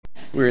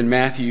We're in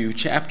Matthew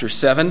chapter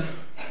 7.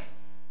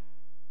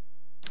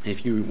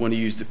 If you want to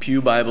use the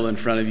Pew Bible in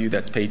front of you,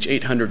 that's page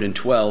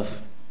 812.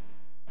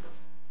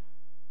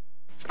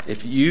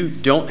 If you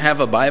don't have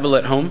a Bible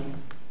at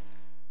home,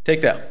 take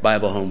that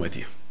Bible home with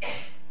you,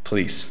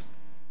 please.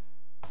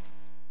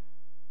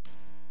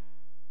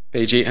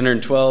 Page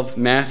 812,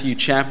 Matthew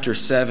chapter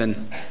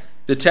 7.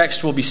 The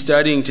text we'll be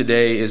studying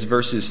today is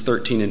verses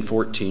 13 and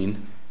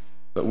 14,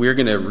 but we're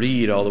going to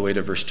read all the way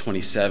to verse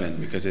 27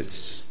 because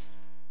it's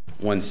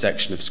one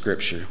section of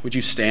Scripture. Would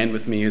you stand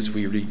with me as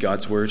we read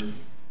God's Word?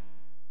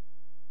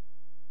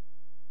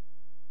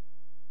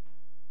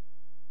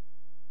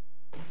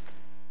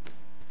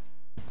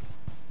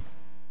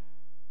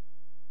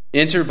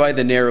 Enter by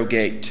the narrow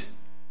gate,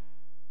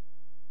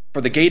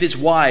 for the gate is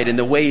wide and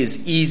the way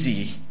is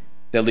easy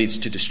that leads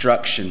to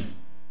destruction,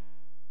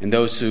 and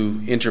those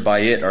who enter by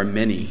it are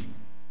many.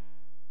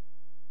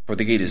 For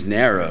the gate is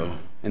narrow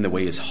and the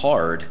way is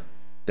hard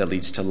that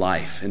leads to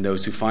life, and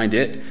those who find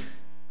it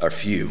are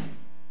few.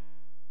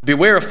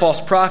 Beware of false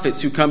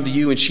prophets who come to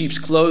you in sheep's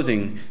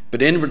clothing,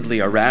 but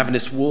inwardly are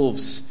ravenous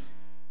wolves.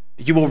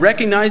 You will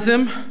recognize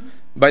them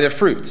by their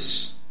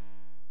fruits.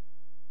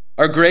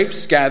 Are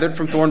grapes gathered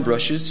from thorn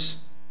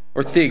bushes,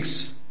 or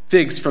figs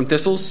from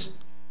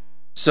thistles?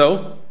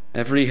 So,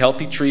 every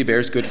healthy tree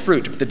bears good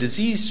fruit, but the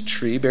diseased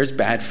tree bears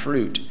bad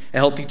fruit. A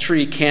healthy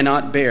tree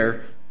cannot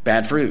bear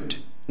bad fruit,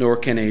 nor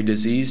can a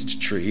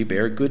diseased tree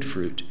bear good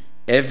fruit.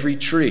 Every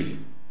tree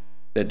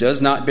that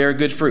does not bear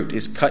good fruit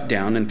is cut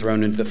down and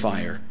thrown into the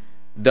fire.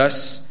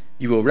 Thus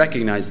you will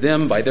recognize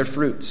them by their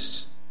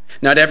fruits.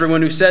 Not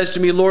everyone who says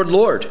to me, Lord,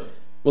 Lord,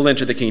 will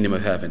enter the kingdom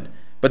of heaven,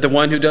 but the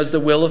one who does the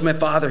will of my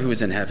Father who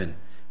is in heaven.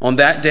 On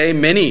that day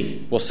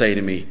many will say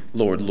to me,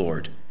 Lord,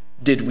 Lord,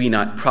 did we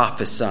not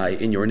prophesy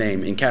in your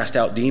name and cast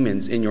out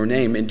demons in your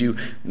name and do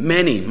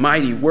many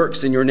mighty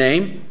works in your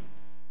name?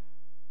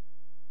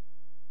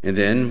 And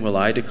then will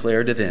I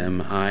declare to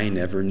them, I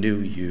never knew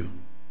you.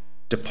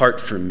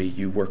 Depart from me,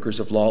 you workers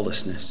of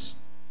lawlessness.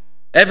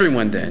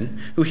 Everyone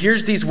then who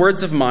hears these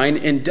words of mine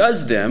and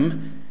does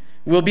them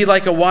will be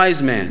like a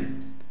wise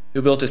man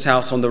who built his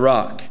house on the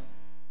rock.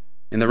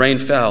 And the rain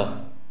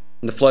fell,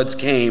 and the floods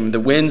came, the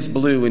winds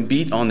blew and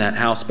beat on that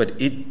house, but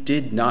it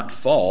did not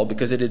fall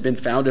because it had been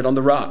founded on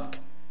the rock.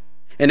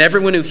 And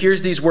everyone who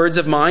hears these words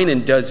of mine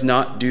and does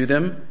not do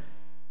them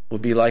will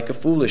be like a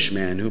foolish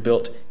man who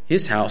built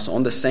his house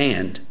on the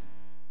sand.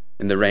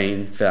 And the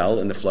rain fell,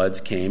 and the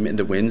floods came, and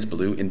the winds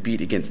blew and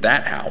beat against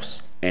that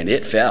house, and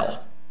it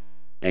fell.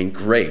 And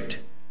great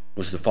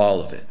was the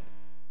fall of it.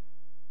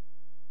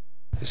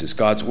 This is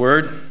God's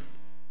Word.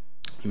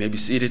 You may be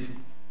seated.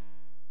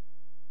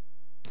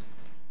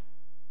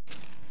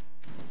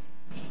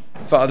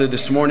 Father,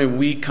 this morning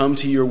we come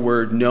to your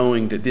Word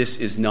knowing that this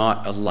is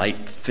not a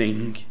light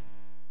thing.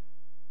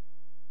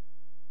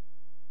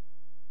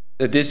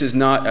 That this is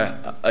not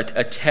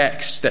a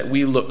text that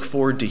we look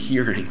forward to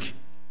hearing.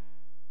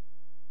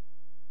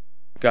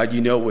 God,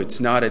 you know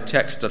it's not a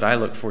text that I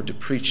look forward to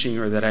preaching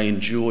or that I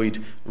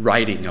enjoyed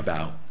writing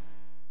about.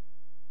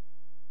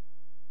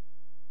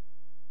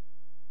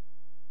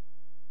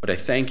 But I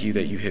thank you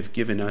that you have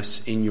given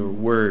us in your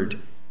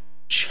word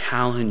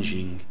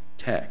challenging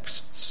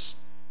texts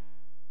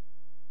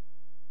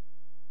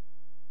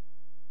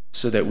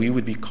so that we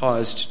would be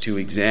caused to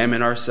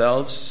examine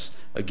ourselves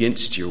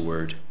against your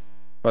word.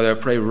 Father, I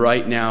pray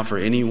right now for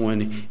anyone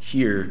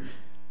here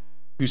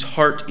whose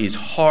heart is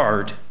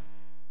hard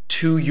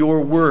to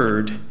your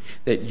word,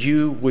 that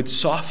you would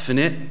soften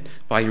it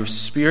by your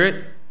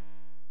Spirit,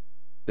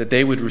 that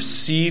they would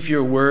receive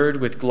your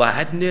word with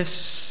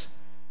gladness,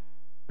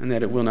 and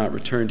that it will not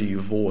return to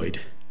you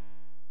void.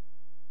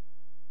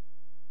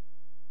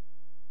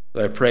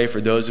 I pray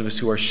for those of us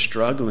who are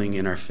struggling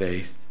in our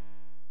faith,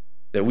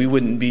 that we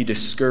wouldn't be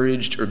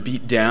discouraged or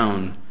beat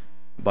down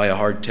by a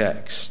hard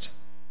text,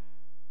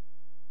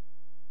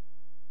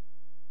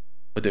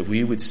 but that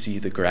we would see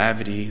the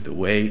gravity, the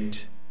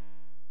weight,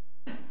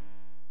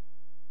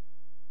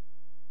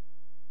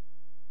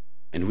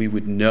 and we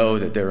would know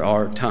that there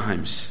are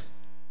times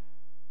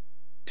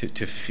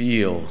to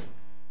feel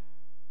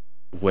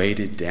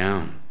weighted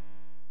down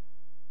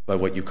by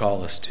what you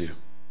call us to.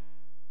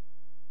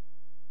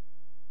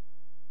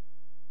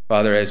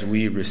 Father, as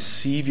we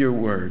receive your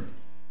word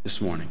this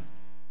morning,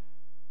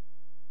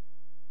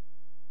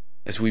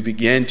 as we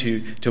begin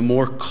to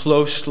more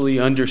closely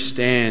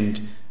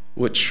understand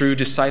what true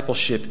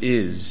discipleship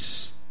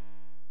is,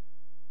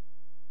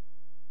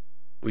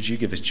 would you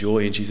give us joy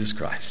in Jesus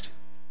Christ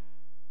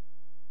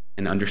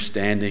and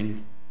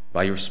understanding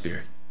by your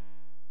Spirit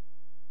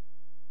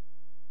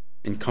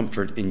and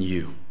comfort in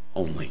you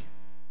only. In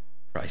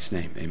Christ's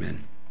name,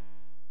 amen.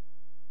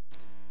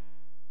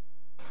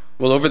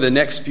 Well, over the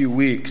next few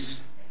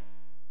weeks,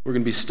 we're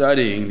going to be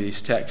studying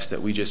these texts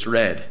that we just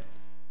read.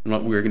 And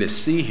what we're going to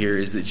see here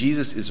is that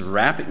Jesus is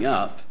wrapping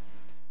up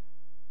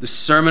the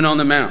Sermon on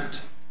the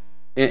Mount.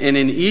 And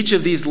in each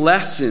of these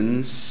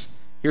lessons,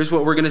 here's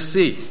what we're going to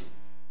see.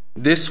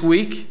 This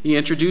week, he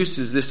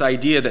introduces this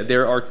idea that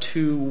there are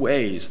two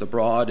ways, the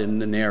broad and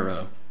the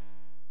narrow.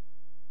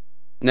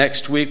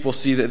 Next week, we'll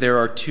see that there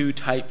are two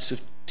types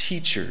of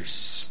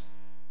teachers: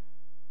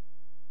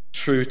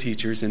 true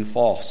teachers and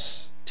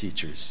false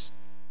teachers.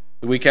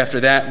 The week after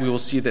that, we will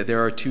see that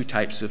there are two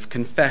types of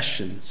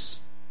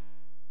confessions.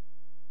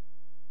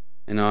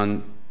 And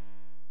on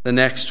the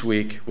next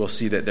week, we'll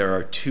see that there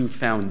are two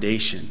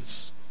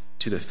foundations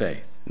to the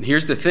faith. And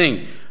here's the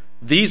thing: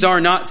 these are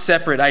not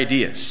separate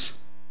ideas.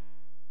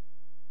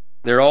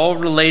 They're all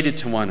related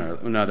to one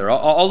another.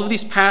 All of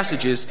these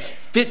passages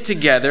fit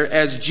together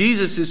as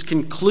Jesus'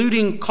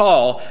 concluding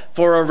call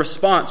for a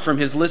response from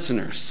his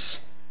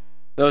listeners,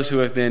 those who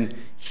have been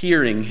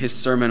hearing his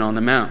Sermon on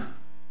the Mount.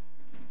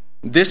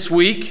 This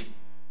week,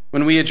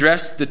 when we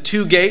address the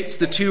two gates,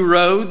 the two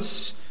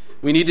roads,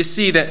 we need to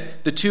see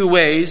that the two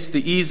ways,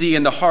 the easy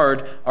and the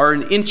hard, are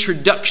an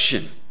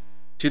introduction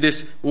to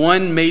this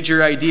one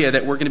major idea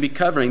that we're going to be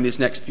covering these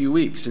next few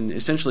weeks. And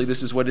essentially,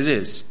 this is what it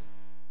is.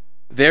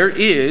 There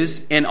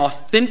is an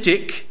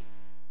authentic,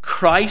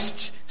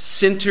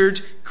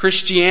 Christ-centered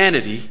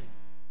Christianity,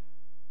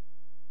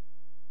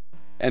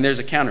 and there's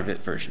a counterfeit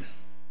version.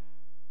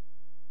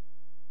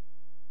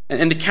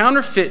 And the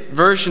counterfeit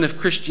version of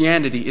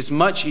Christianity is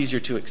much easier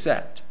to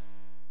accept.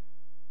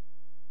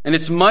 And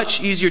it's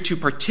much easier to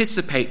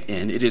participate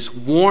in. It is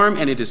warm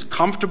and it is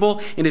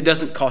comfortable and it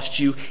doesn't cost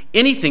you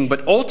anything,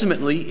 but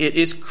ultimately it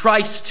is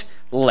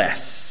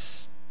Christ-less.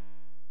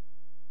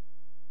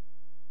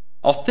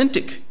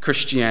 Authentic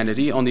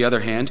Christianity, on the other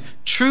hand,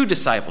 true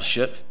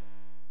discipleship,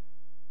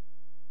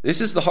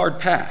 this is the hard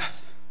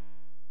path.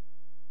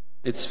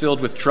 It's filled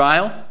with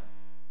trial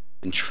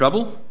and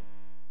trouble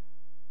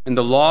and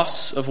the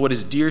loss of what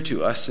is dear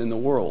to us in the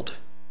world.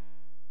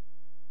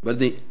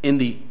 But in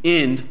the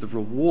end, the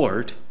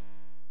reward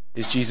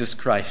is Jesus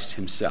Christ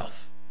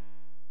himself.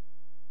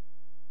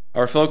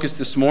 Our focus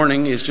this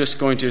morning is just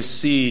going to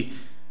see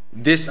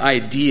this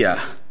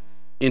idea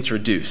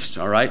introduced.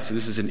 All right, so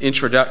this is an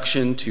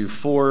introduction to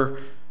 4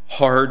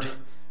 hard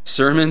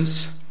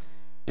sermons,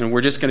 and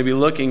we're just going to be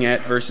looking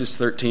at verses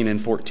 13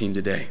 and 14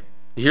 today.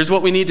 Here's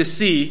what we need to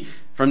see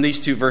from these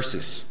two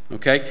verses.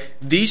 Okay,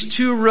 these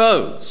two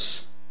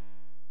roads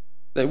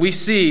that we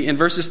see in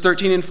verses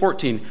 13 and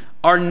 14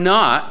 are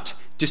not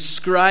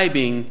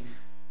describing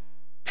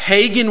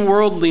pagan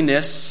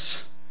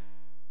worldliness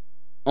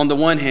on the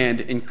one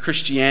hand and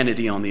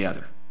Christianity on the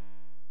other.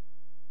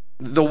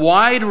 The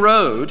wide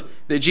road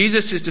that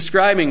Jesus is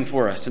describing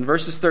for us in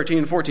verses 13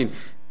 and 14,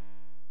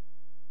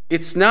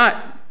 it's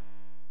not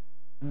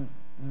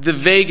the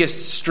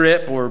Vegas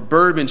Strip or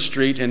Bourbon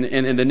Street, and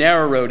the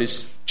narrow road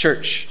is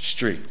Church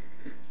Street.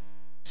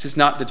 This is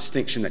not the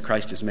distinction that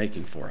Christ is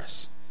making for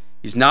us.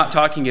 He's not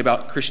talking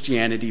about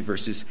Christianity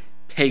versus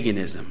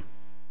paganism.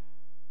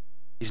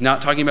 He's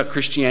not talking about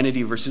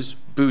Christianity versus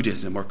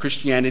Buddhism or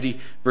Christianity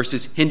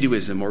versus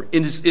Hinduism or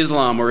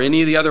Islam or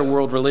any of the other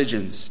world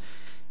religions.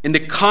 In the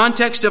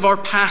context of our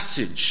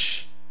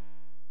passage,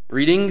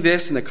 reading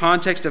this in the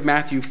context of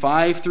Matthew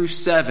 5 through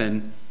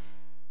 7,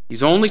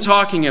 he's only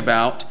talking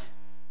about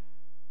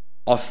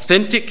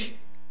authentic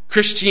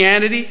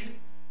Christianity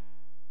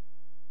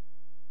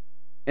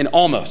and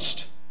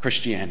almost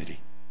Christianity.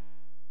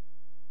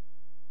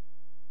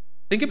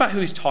 Think about who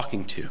he's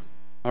talking to,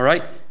 all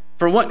right?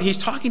 For one, he's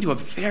talking to a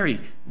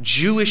very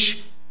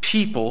Jewish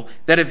people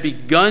that have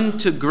begun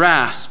to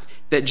grasp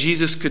that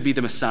Jesus could be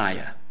the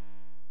Messiah.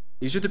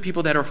 These are the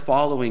people that are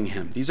following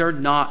him. These are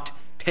not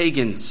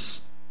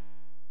pagans.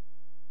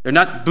 They're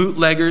not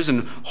bootleggers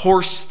and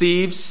horse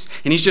thieves,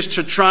 and he's just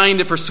trying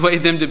to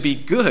persuade them to be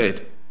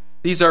good.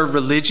 These are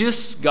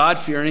religious,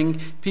 God-fearing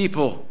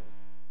people.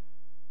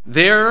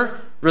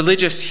 Their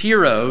religious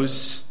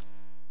heroes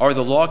are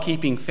the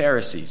law-keeping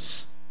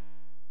Pharisees.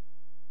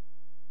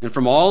 And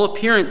from all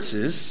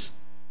appearances,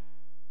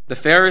 the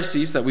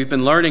Pharisees that we've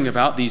been learning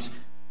about, these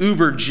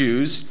uber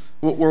Jews,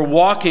 were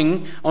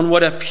walking on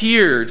what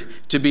appeared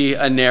to be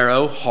a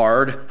narrow,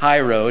 hard, high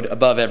road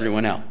above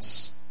everyone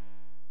else.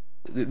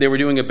 They were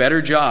doing a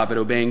better job at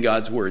obeying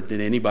God's word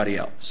than anybody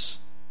else.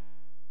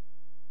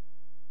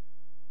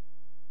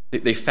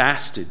 They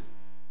fasted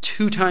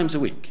 2 times a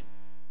week.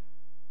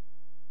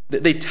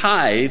 They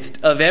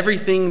tithed of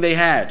everything they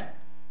had.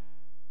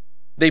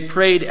 They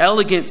prayed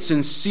elegant,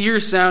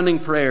 sincere-sounding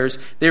prayers.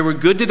 They were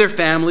good to their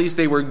families.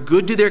 They were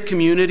good to their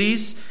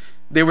communities.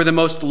 They were the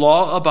most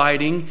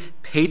law-abiding,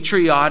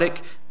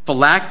 patriotic,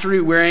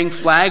 phylactery-wearing,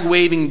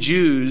 flag-waving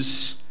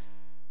Jews.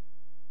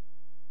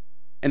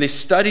 And they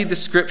studied the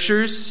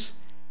scriptures,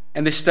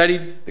 and they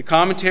studied the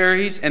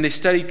commentaries, and they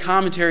studied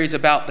commentaries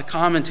about the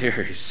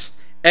commentaries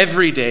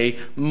every day,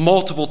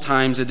 multiple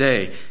times a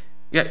day.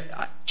 Yeah,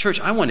 church,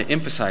 I want to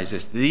emphasize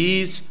this.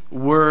 These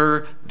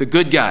were the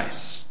good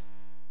guys.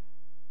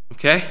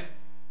 Okay?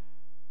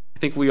 I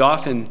think we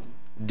often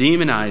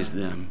demonize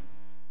them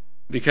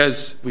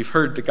because we've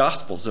heard the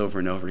Gospels over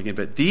and over again,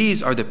 but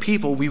these are the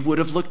people we would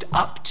have looked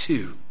up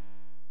to.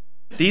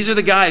 These are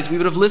the guys we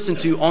would have listened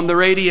to on the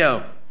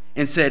radio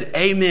and said,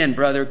 "Amen,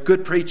 brother,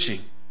 good preaching."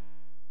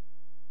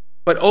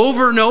 But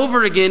over and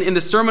over again in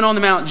the Sermon on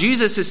the Mount,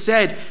 Jesus has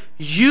said,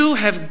 you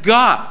have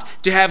got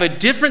to have a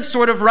different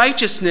sort of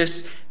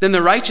righteousness than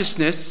the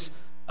righteousness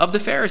of the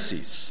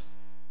Pharisees.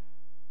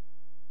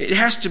 It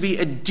has to be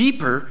a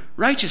deeper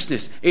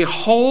righteousness, a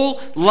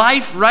whole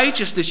life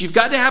righteousness. You've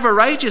got to have a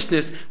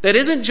righteousness that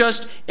isn't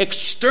just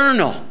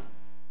external,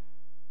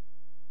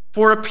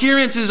 for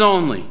appearances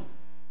only,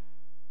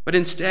 but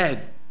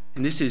instead,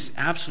 and this is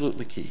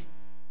absolutely key,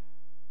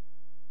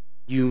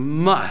 you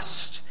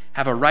must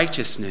have a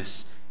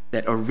righteousness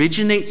that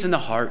originates in the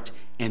heart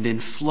and then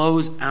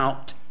flows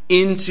out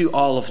into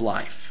all of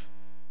life.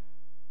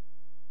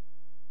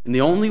 And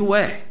the only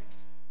way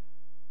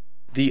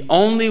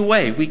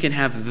we can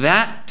have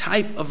that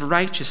type of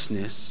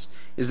righteousness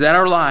is that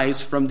our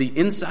lives from the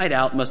inside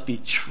out must be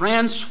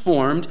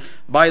transformed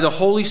by the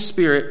Holy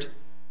Spirit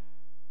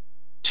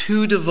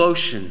to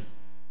devotion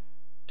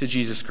to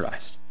Jesus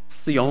Christ.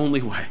 It's the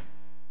only way.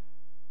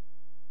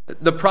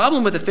 The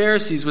problem with the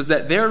Pharisees was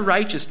that their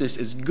righteousness,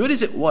 as good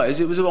as it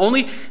was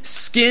only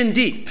skin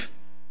deep.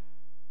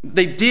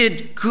 They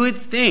did good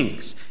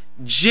things,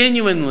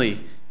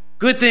 genuinely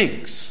good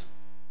things.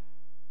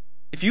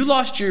 If you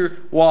lost your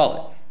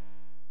wallet,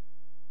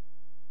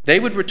 they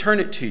would return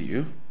it to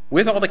you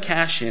with all the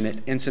cash in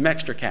it and some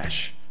extra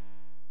cash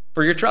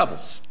for your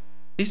troubles.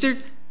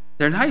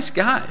 They're nice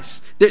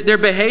guys. Their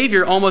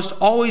behavior almost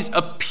always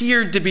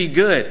appeared to be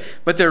good,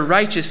 but their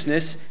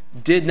righteousness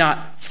did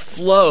not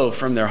flow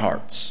from their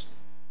hearts.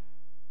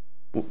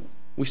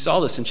 We saw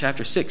this in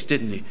chapter 6,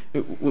 didn't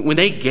we? When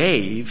they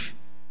gave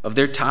of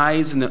their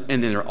tithes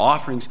and their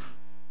offerings,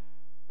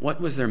 what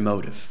was their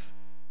motive?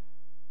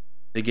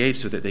 They gave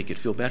so that they could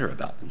feel better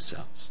about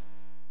themselves.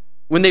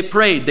 When they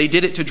prayed, they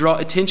did it to draw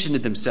attention to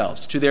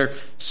themselves, to their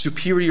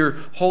superior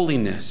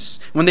holiness.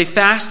 When they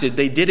fasted,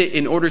 they did it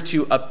in order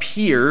to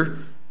appear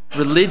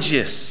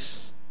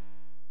religious.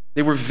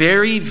 They were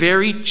very,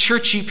 very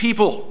churchy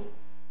people.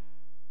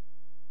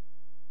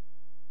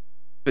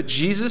 But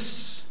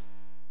Jesus,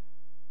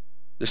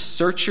 the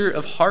searcher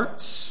of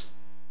hearts,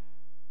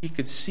 he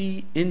could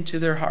see into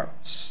their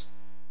hearts.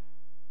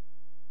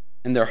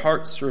 And their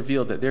hearts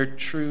revealed that their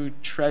true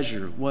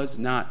treasure was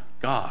not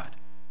God.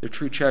 Their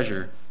true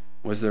treasure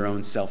was their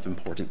own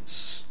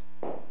self-importance.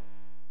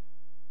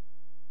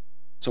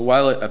 So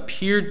while it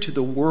appeared to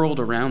the world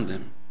around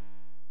them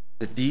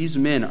that these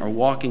men are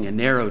walking a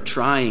narrow,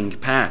 trying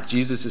path,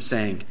 Jesus is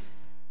saying,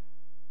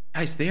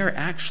 guys, they are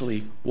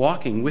actually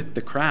walking with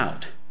the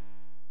crowd.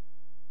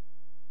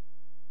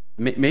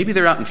 Maybe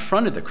they're out in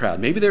front of the crowd.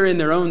 Maybe they're in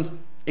their own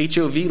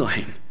HOV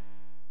lane.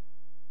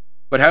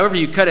 But however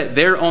you cut it,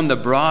 they're on the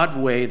broad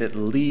way that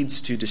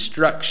leads to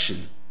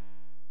destruction.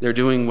 They're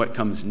doing what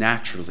comes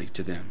naturally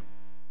to them.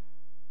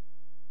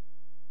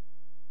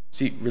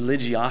 See,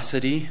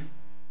 religiosity,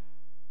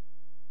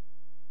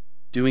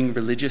 doing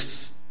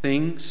religious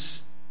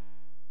things,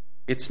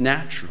 it's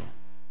natural.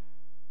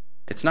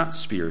 It's not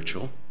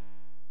spiritual.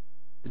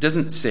 It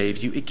doesn't save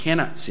you. It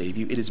cannot save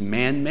you. It is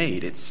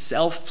man-made. It's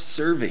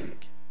self-serving.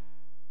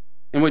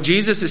 And what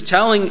Jesus is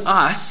telling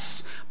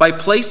us by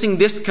placing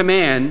this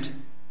command,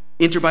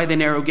 enter by the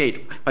narrow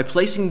gate, by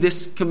placing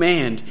this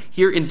command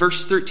here in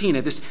verse 13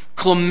 at this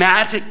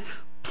climactic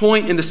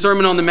point in the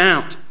Sermon on the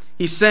Mount,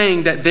 he's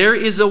saying that there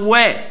is a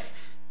way,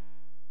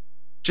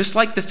 just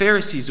like the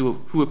Pharisees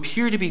who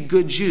appear to be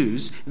good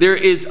Jews, there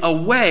is a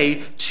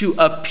way to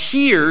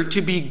appear to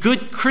be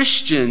good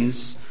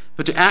Christians,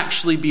 but to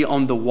actually be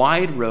on the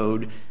wide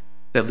road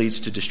that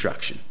leads to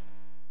destruction.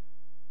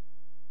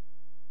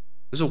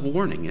 There's a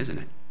warning, isn't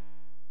it?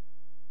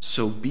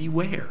 So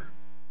beware.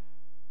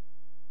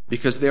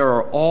 Because there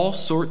are all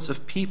sorts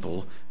of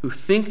people who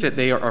think that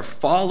they are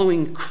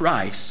following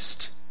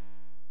Christ,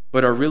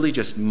 but are really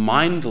just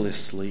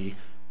mindlessly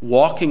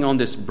walking on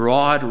this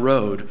broad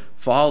road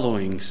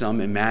following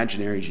some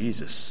imaginary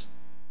Jesus.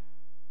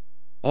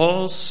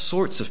 All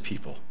sorts of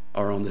people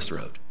are on this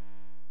road.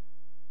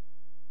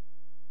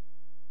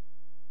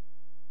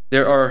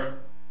 There are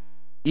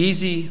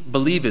easy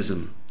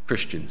believism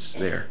Christians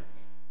there.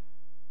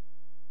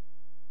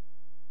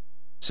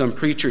 Some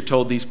preacher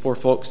told these poor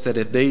folks that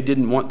if they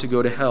didn't want to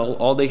go to hell,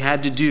 all they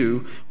had to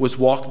do was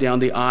walk down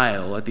the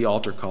aisle at the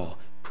altar call,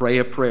 pray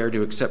a prayer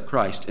to accept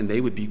Christ, and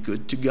they would be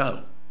good to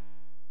go.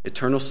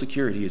 Eternal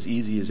security as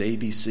easy as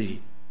ABC.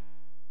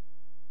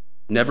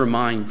 Never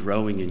mind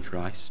growing in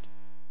Christ.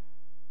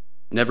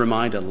 Never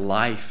mind a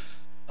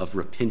life of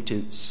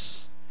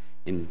repentance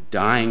in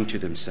dying to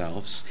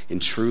themselves, in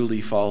truly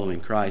following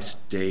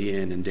Christ day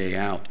in and day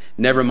out.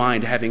 Never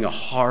mind having a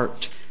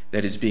heart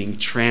that is being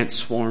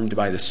transformed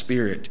by the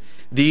Spirit.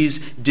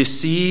 These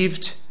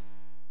deceived,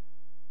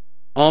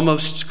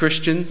 almost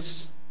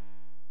Christians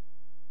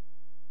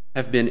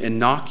have been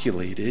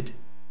inoculated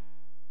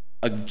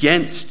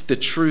against the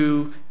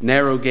true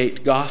narrow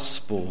gate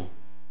gospel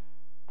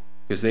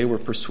because they were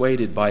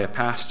persuaded by a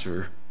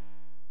pastor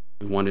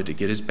who wanted to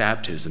get his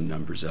baptism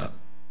numbers up.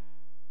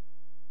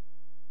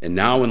 And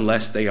now,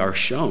 unless they are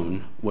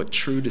shown what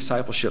true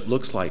discipleship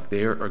looks like,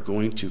 they are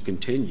going to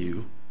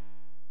continue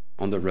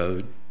on the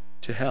road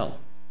to hell.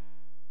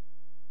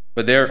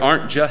 But there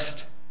aren't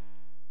just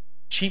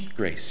cheap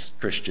grace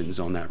Christians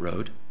on that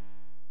road.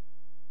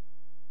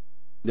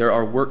 There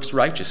are works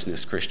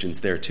righteousness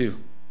Christians there too.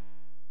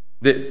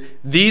 That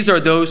these are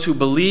those who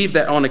believe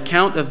that on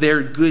account of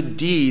their good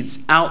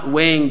deeds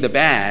outweighing the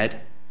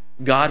bad,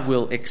 God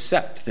will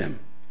accept them.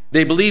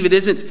 They believe it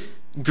isn't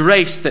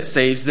grace that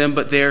saves them,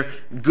 but their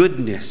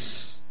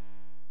goodness.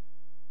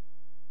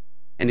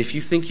 And if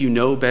you think you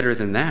know better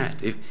than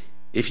that,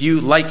 if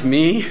you, like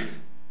me,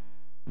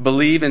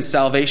 believe in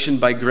salvation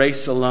by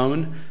grace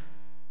alone,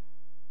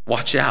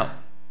 watch out.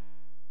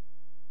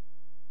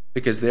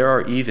 Because there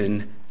are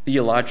even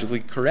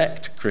theologically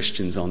correct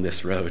Christians on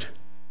this road.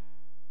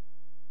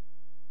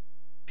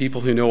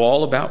 People who know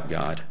all about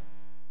God,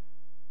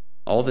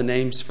 all the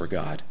names for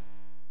God.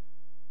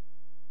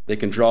 They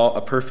can draw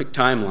a perfect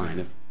timeline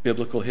of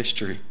biblical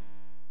history.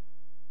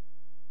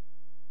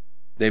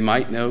 They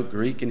might know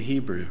Greek and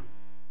Hebrew.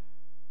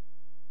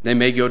 They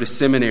may go to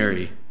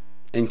seminary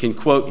and can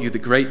quote you the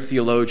great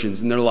theologians,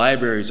 and their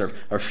libraries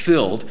are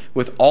filled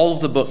with all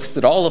of the books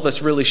that all of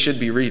us really should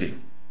be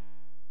reading.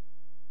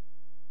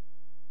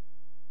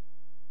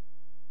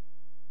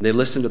 They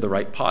listen to the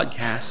right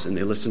podcasts and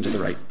they listen to the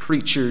right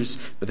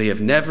preachers, but they have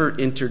never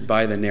entered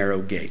by the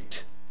narrow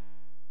gate.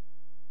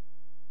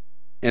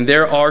 And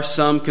there are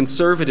some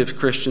conservative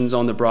Christians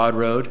on the broad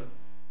road,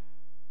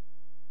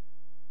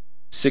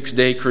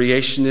 six-day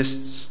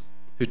creationists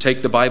who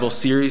take the Bible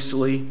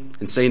seriously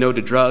and say no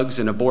to drugs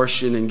and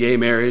abortion and gay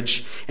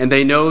marriage, and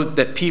they know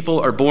that people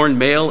are born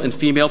male and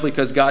female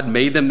because God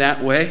made them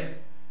that way,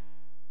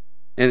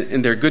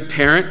 and they're good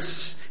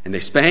parents, and they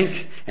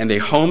spank, and they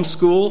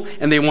homeschool,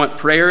 and they want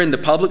prayer in the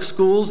public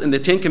schools, and the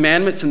Ten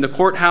Commandments in the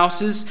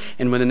courthouses,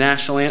 and when the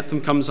national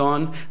anthem comes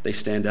on, they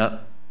stand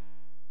up.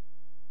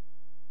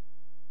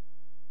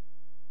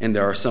 And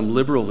there are some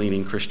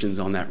liberal-leaning Christians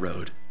on that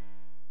road.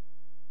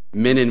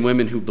 Men and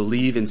women who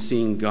believe in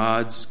seeing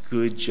God's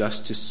good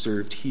justice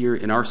served here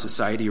in our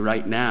society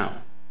right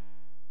now.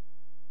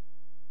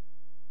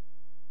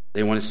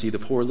 They want to see the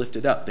poor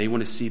lifted up. They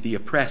want to see the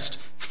oppressed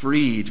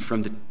freed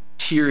from the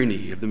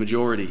tyranny of the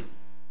majority.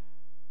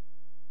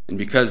 And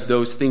because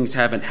those things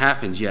haven't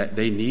happened yet,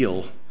 they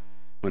kneel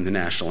when the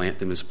national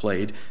anthem is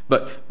played.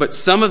 But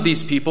some of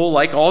these people,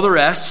 like all the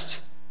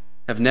rest,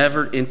 have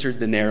never entered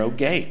the narrow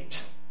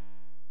gate.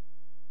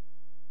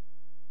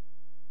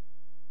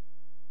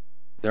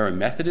 There are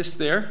Methodists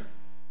there.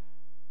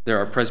 There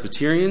are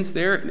Presbyterians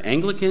there, and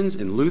Anglicans,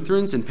 and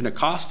Lutherans, and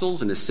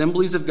Pentecostals, and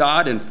Assemblies of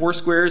God, and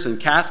Foursquares, and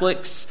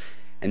Catholics,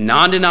 and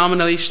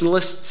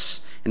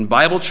non-denominationalists, and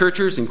Bible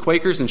churchers, and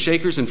Quakers, and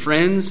Shakers, and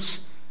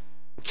Friends,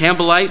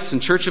 Campbellites,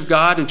 and Church of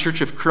God, and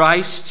Church of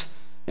Christ,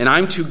 and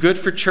I'm too good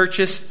for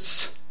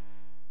churchists.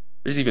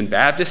 There's even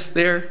Baptists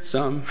there,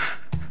 some.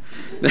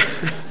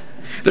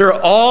 There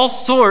are all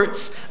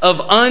sorts of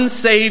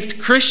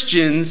unsaved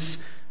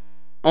Christians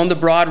on the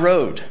broad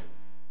road.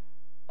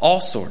 All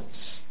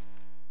sorts.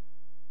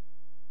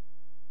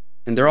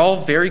 And they're all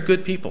very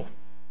good people.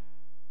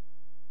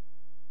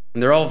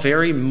 And they're all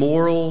very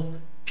moral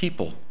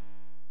people.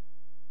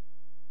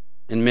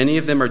 And many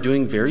of them are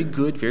doing very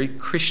good, very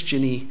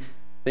Christian-y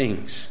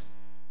things.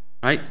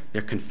 Right?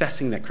 They're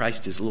confessing that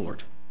Christ is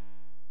Lord.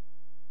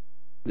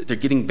 They're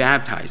getting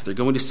baptized. They're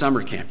going to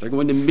summer camp. They're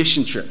going to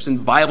mission trips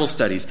and Bible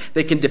studies.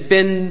 They can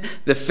defend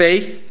the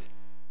faith.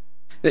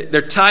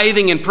 They're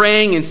tithing and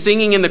praying and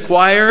singing in the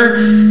choir.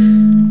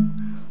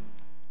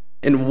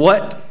 And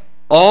what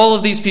all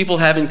of these people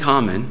have in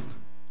common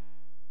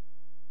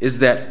is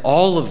that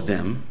all of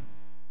them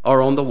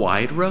are on the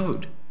wide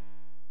road.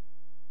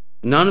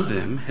 None of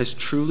them has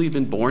truly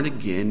been born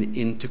again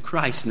into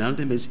Christ. None of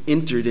them has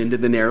entered into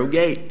the narrow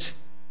gate.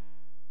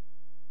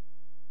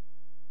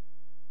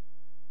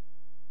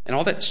 And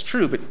all that's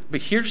true,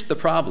 but here's the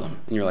problem.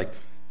 And you're like,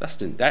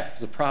 Dustin, that's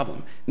the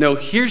problem. No,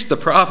 here's the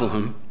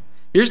problem.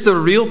 Here's the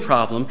real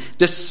problem.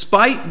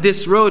 Despite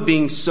this road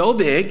being so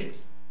big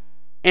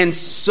and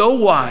so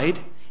wide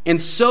and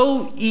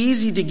so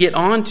easy to get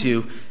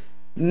onto,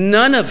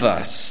 none of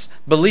us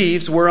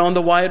believes we're on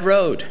the wide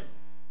road.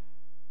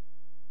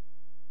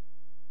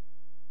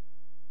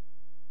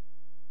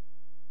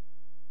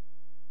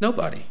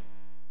 Nobody.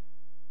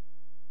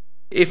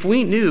 If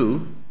we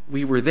knew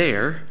we were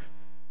there,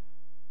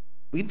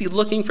 we'd be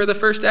looking for the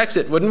first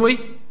exit, wouldn't we?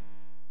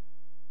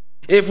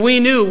 If we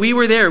knew we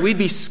were there, we'd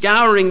be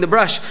scouring the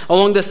brush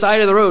along the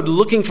side of the road,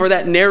 looking for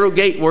that narrow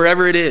gate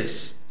wherever it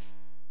is.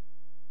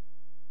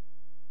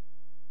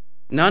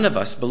 None of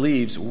us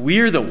believes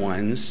we're the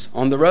ones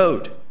on the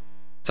road.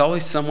 It's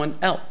always someone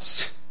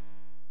else.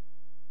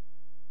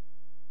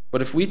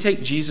 But if we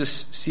take Jesus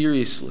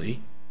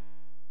seriously,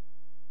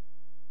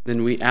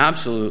 then we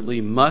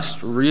absolutely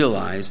must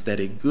realize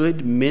that a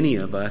good many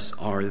of us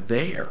are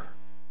there.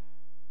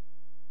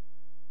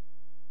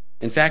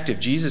 In fact, if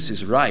Jesus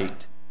is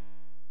right,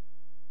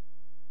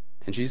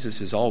 and Jesus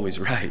is always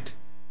right,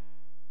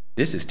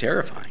 this is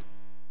terrifying.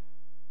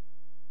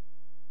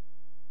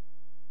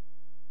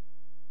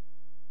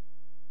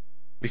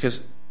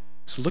 Because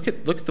so look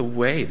at the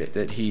way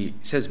that he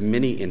says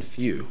many and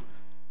few.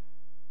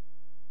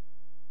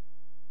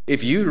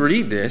 If you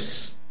read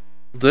this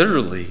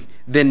literally,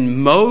 then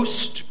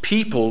most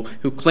people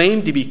who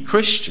claim to be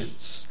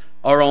Christians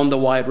are on the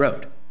wide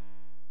road.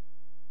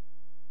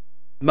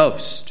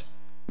 Most.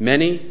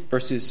 Many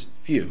versus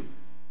few.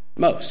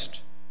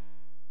 Most.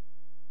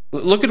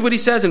 Look at what he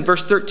says in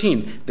verse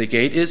 13. The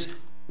gate is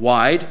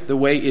wide, the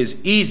way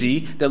is easy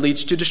that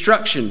leads to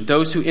destruction.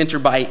 Those who enter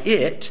by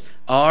it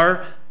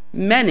are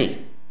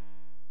many.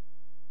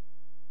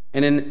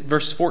 And in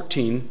verse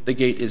 14, the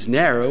gate is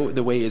narrow,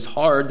 the way is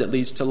hard that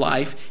leads to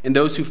life, and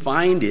those who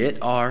find it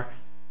are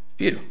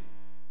few.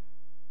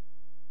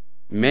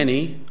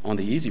 Many on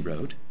the easy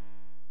road.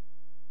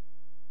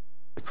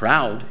 The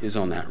crowd is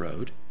on that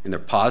road, and they're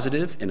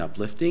positive and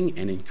uplifting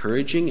and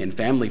encouraging and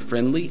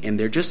family-friendly, and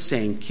they're just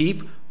saying,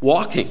 keep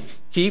walking,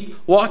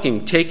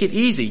 take it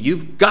easy.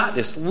 You've got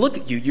this. Look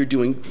at you. You're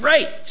doing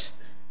great.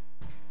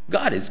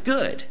 God is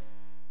good.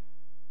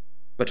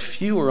 But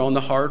few are on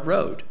the hard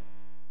road.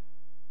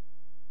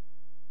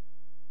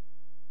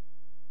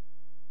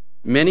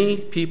 Many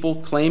people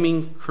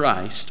claiming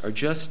Christ are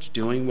just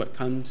doing what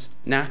comes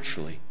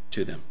naturally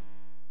to them.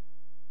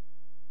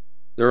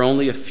 There are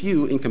only a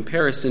few in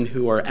comparison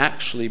who are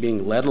actually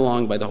being led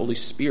along by the Holy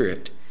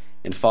Spirit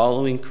in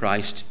following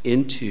Christ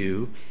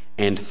into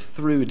and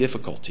through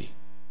difficulty.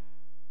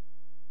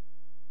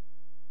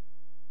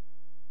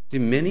 See,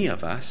 many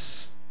of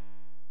us,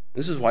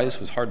 this is why this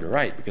was hard to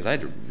write, because I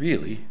had to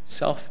really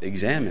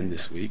self-examine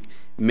this week.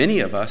 Many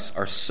of us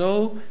are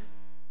so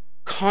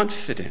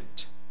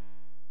confident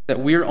that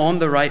we're on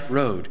the right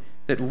road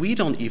that we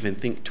don't even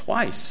think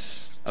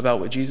twice about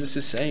what Jesus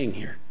is saying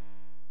here.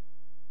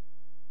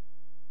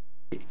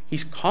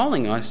 He's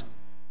calling us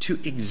to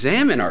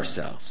examine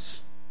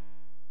ourselves.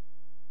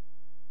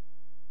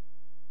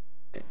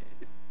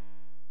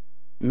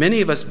 Many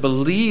of us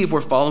believe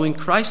we're following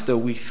Christ, though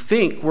we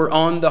think we're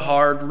on the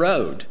hard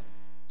road.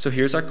 So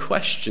here's our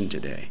question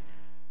today.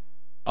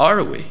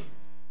 Are we?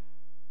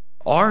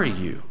 Are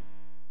you?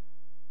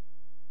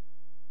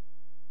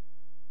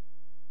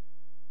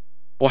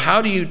 Well,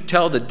 how do you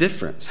tell the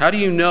difference? How do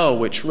you know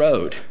which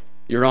road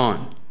you're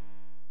on?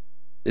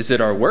 Is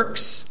it our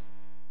works?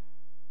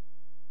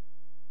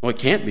 Well, it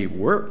can't be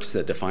works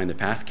that define the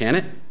path, can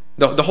it?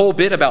 The whole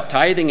bit about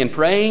tithing and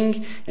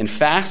praying and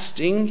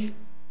fasting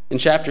in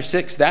chapter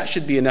 6, that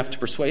should be enough to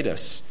persuade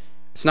us.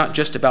 It's not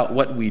just about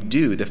what we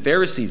do. The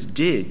Pharisees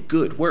did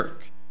good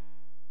work.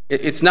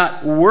 It's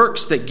not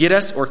works that get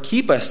us or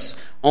keep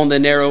us on the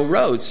narrow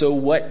road. So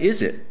what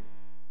is it?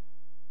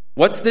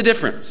 What's the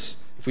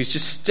difference? If we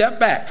just step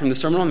back from the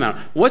Sermon on the Mount,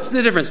 what's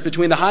the difference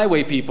between the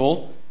highway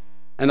people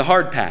and the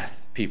hard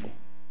path people?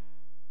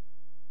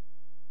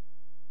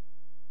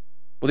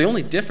 Well, the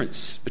only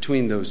difference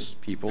between those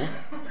people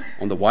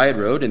on the wide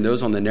road and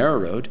those on the narrow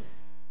road,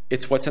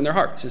 it's what's in their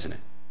hearts, isn't it?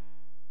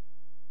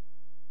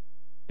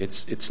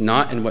 It's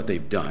not in what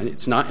they've done.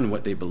 It's not in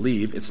what they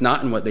believe. It's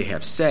not in what they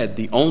have said.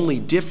 The only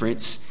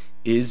difference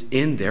is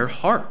in their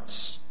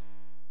hearts.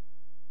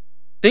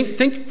 Think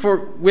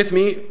with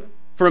me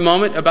for a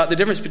moment about the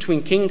difference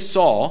between King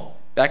Saul,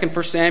 back in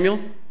 1 Samuel,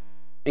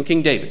 and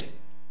King David.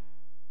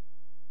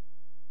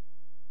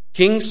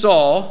 King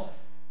Saul,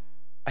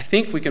 I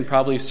think we can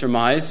probably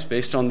surmise,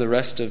 based on the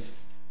rest of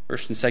 1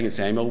 and 2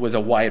 Samuel, was a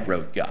wide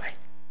road guy.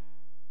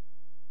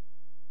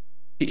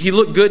 He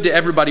looked good to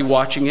everybody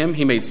watching him.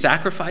 He made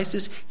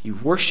sacrifices. He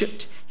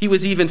worshiped. He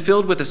was even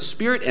filled with the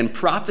Spirit and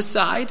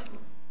prophesied.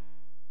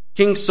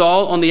 King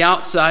Saul, on the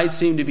outside,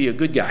 seemed to be a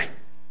good guy.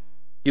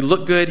 He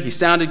looked good. He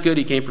sounded good.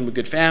 He came from a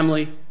good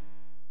family. He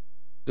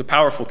was a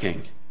powerful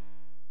king.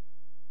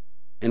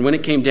 And when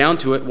it came down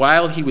to it,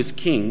 while he was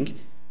king,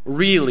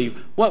 really,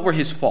 what were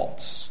his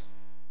faults?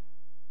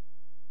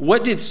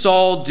 What did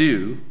Saul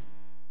do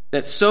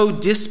that so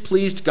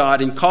displeased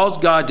God and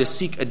caused God to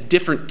seek a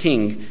different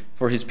king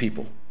for his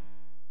people?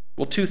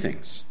 Well, two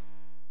things.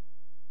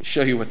 I'll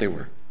show you what they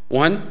were.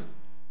 One,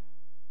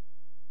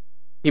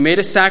 he made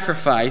a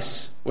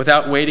sacrifice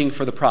without waiting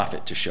for the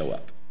prophet to show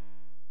up.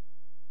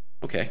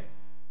 Okay.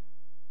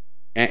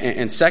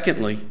 And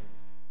secondly,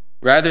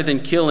 rather than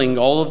killing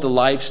all of the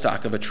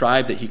livestock of a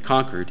tribe that he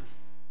conquered,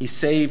 he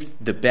saved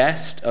the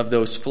best of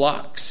those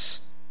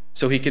flocks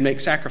so he could make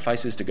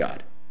sacrifices to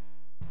God.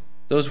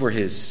 Those were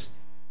his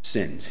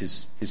sins,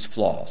 his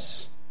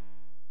flaws.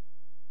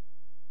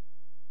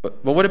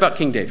 But what about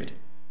King David?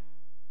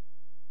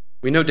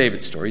 We know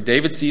David's story.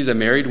 David sees a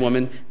married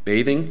woman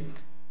bathing.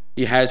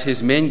 He has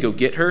his men go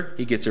get her.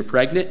 He gets her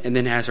pregnant and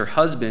then has her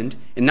husband,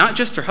 and not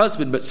just her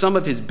husband, but some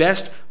of his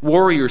best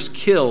warriors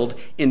killed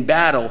in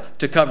battle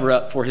to cover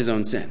up for his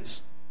own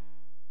sins.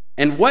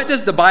 And what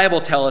does the Bible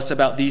tell us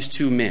about these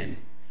two men?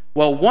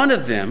 Well, one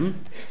of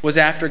them was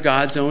after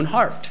God's own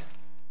heart.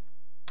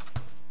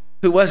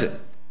 Who was it?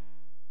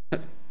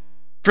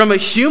 From a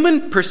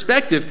human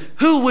perspective,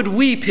 who would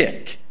we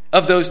pick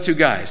of those two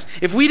guys?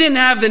 If we didn't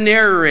have the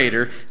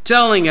narrator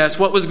telling us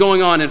what was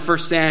going on in 1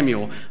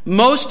 Samuel,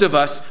 most of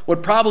us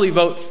would probably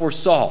vote for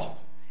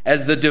Saul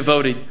as the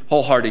devoted,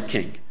 wholehearted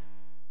king.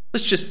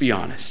 Let's just be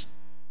honest.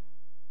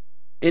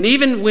 And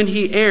even when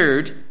he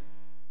erred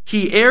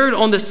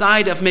on the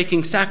side of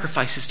making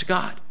sacrifices to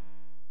God.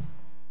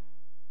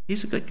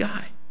 He's a good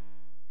guy.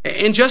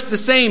 And just the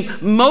same,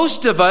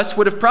 most of us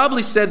would have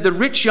probably said the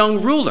rich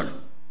young ruler.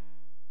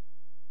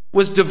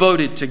 was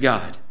devoted to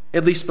God,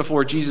 at least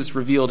before Jesus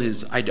revealed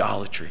his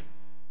idolatry.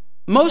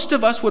 Most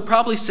of us would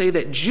probably say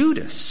that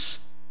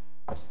Judas,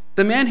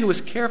 the man who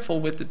was careful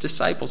with the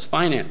disciples'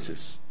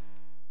 finances,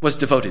 was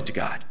devoted to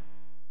God.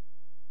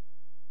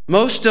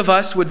 Most of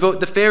us would vote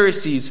the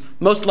Pharisees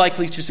most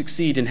likely to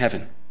succeed in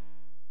heaven.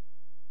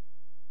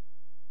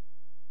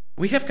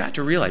 We have got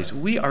to realize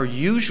we are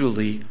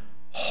usually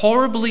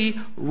horribly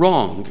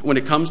wrong when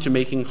it comes to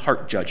making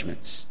heart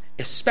judgments,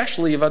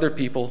 especially of other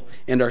people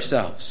and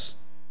ourselves.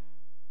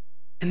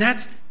 And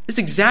that's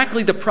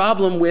exactly the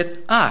problem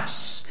with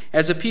us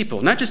as a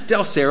people, not just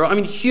Del Cerro, I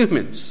mean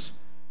humans.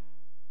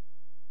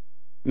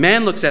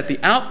 Man looks at the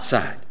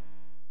outside.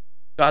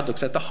 God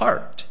looks at the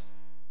heart.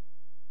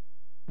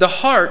 The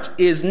heart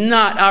is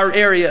not our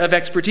area of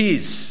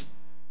expertise.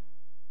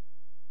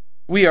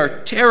 We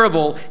are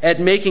terrible at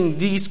making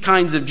these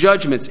kinds of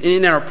judgments. And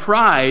in our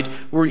pride,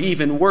 we're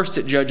even worse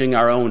at judging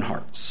our own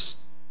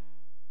hearts.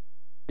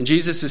 And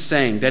Jesus is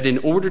saying that in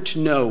order to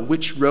know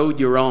which road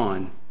you're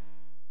on,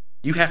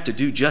 you have to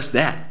do just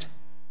that.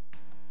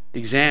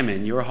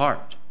 Examine your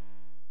heart.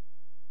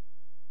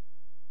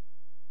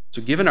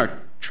 So given our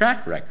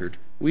track record,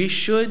 we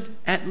should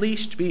at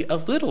least be a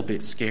little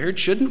bit scared,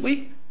 shouldn't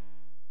we?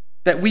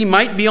 That we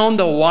might be on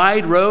the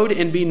wide road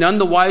and be none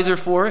the wiser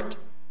for it.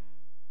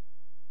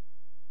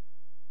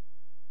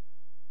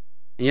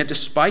 And yet,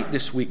 despite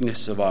this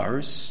weakness of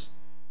ours,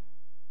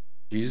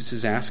 Jesus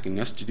is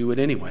asking us to do it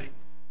anyway.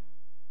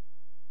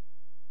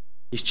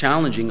 He's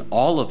challenging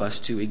all of us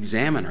to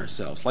examine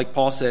ourselves. Like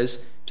Paul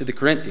says to the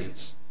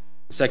Corinthians,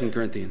 2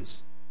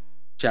 Corinthians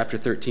chapter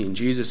 13.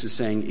 Jesus is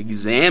saying,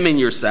 examine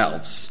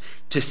yourselves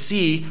to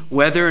see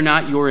whether or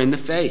not you're in the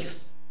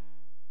faith.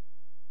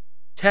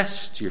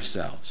 Test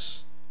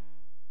yourselves.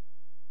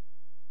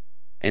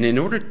 And in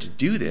order to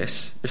do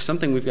this, there's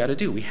something we've got to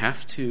do. We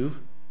have to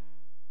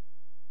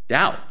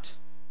doubt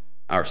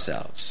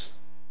ourselves.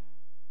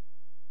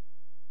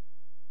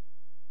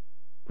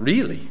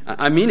 Really,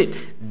 I mean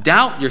it.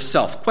 Doubt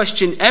yourself.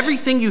 Question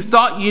everything you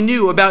thought you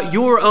knew about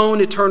your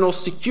own eternal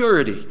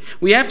security.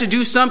 We have to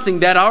do something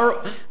that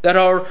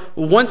our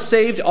once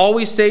saved,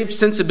 always saved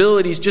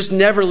sensibilities just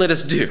never let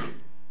us do.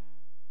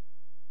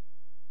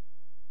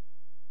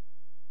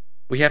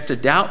 We have to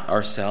doubt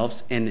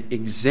ourselves and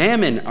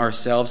examine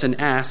ourselves and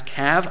ask,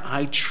 have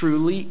I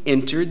truly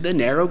entered the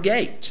narrow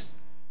gate?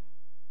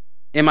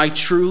 Am I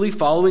truly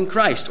following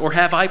Christ? Or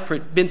have I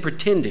been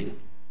pretending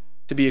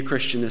to be a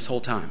Christian this whole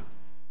time?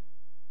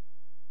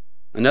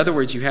 In other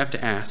words, you have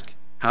to ask,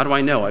 how do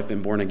I know I've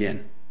been born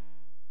again?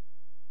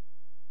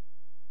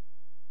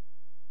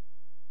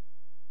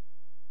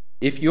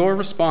 If your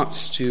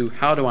response to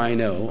how do I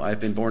know I've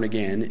been born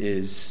again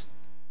is,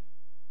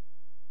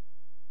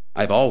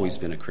 I've always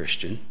been a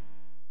Christian,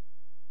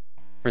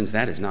 friends,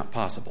 that is not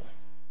possible.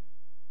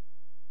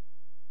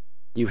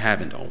 You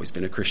haven't always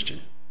been a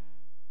Christian.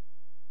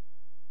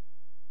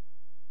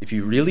 If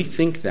you really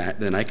think that,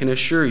 then I can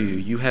assure you,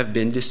 you have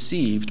been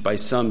deceived by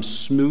some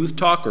smooth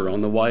talker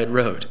on the wide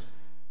road.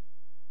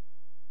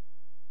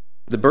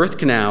 The birth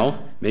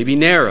canal may be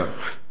narrow,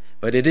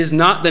 but it is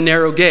not the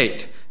narrow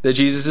gate that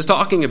Jesus is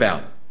talking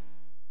about.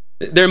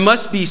 There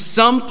must be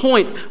some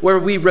point where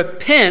we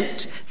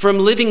repent from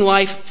living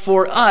life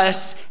for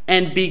us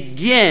and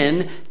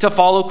begin to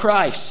follow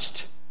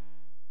Christ.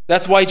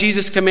 That's why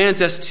Jesus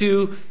commands us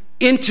to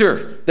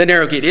enter the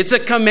narrow gate. It's a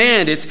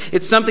command.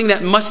 It's something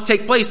that must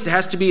take place. It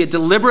has to be a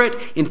deliberate,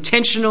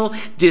 intentional,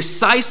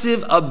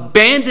 decisive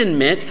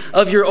abandonment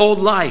of your old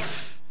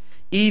life,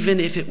 even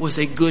if it was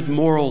a good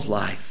moral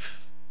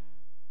life.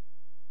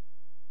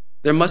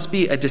 There must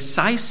be a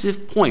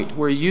decisive point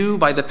where you,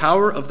 by the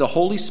power of the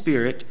Holy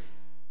Spirit,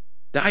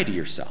 die to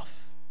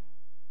yourself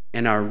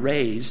and are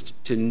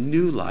raised to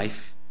new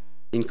life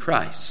in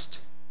Christ.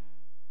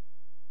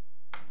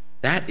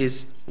 That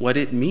is what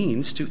it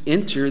means to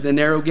enter the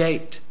narrow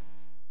gate,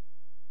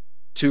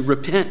 to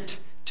repent,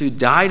 to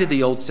die to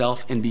the old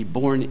self and be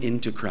born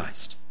into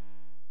Christ.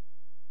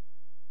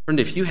 Friend,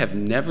 if you have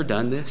never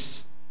done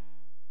this,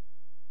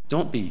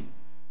 don't be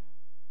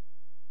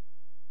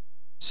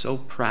so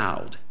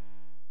proud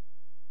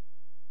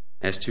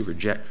as to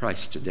reject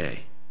Christ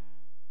today.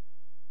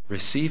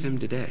 Receive him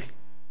today.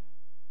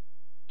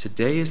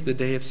 Today is the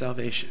day of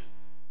salvation.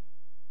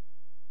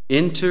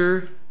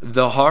 Enter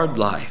the hard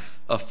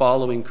life of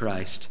following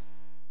Christ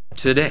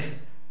today.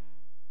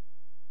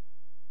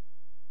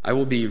 I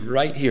will be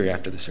right here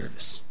after the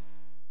service.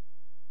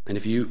 And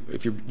if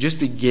you're just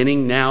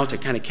beginning now to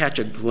kind of catch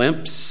a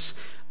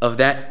glimpse of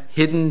that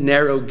hidden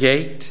narrow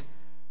gate,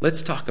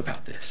 let's talk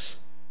about this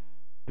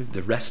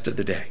the rest of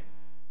the day.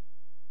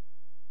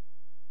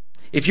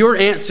 If your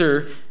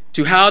answer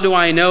to how do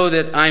I know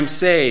that I'm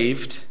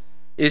saved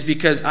is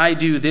because I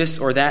do this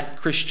or that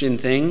Christian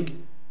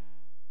thing,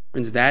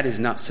 friends, that is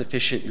not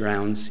sufficient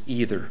grounds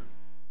either.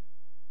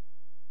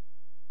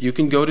 You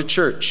can go to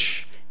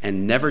church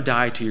and never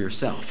die to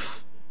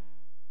yourself.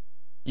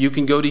 You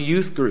can go to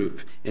youth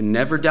group and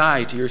never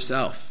die to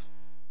yourself.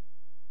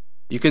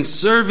 You can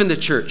serve in the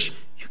church.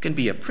 You can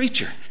be a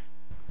preacher.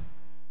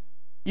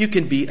 You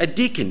can be a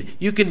deacon.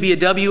 You can be a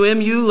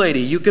WMU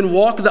lady. You can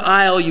walk the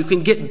aisle. You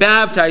can get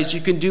baptized. You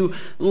can do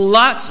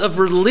lots of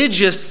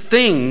religious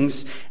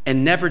things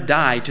and never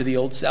die to the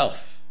old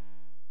self.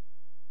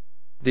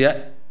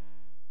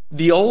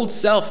 The old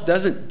self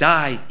doesn't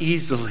die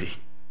easily.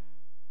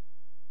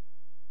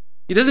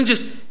 He doesn't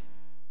just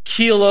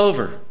keel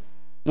over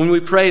when we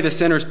pray the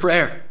sinner's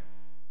prayer.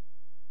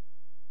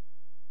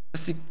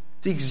 That's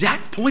the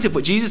exact point of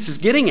what Jesus is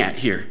getting at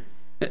here.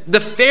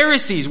 The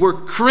Pharisees were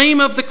cream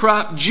of the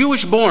crop,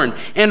 Jewish born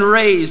and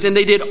raised, and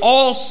they did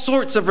all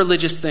sorts of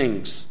religious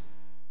things.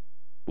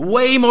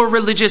 Way more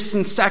religious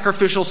and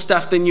sacrificial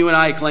stuff than you and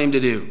I claim to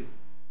do.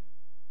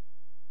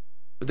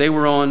 But they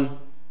were on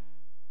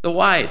the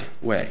wide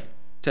way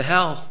to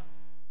hell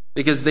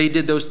because they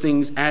did those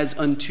things as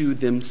unto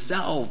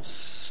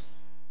themselves.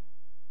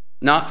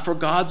 Not for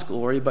God's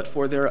glory, but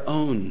for their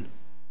own.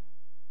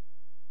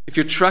 If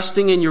you're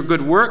trusting in your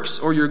good works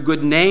or your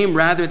good name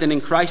rather than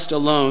in Christ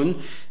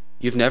alone,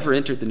 you've never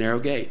entered the narrow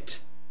gate.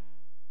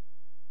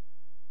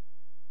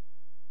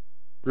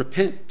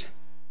 Repent.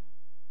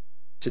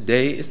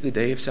 Today is the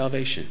day of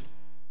salvation.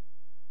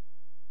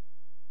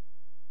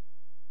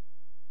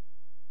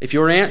 If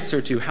your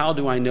answer to how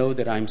do I know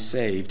that I'm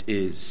saved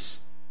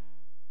is,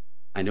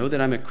 I know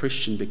that I'm a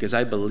Christian because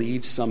I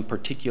believe some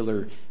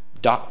particular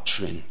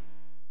doctrine,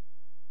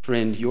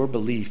 friend, your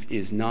belief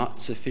is not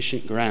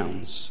sufficient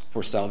grounds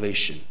for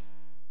salvation.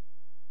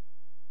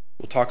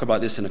 We'll talk about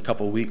this in a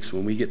couple of weeks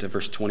when we get to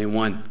verse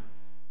 21.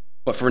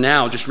 But for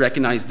now, just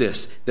recognize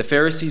this. The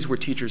Pharisees were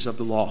teachers of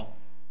the law.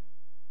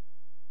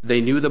 They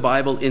knew the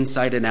Bible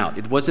inside and out.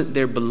 It wasn't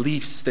their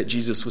beliefs that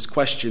Jesus was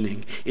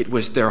questioning. It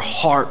was their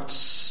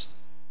hearts.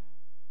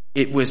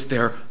 It was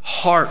their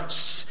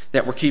hearts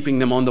that were keeping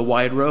them on the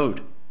wide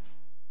road.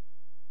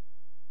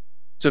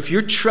 So if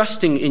you're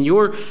trusting in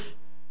your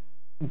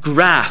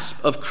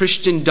grasp of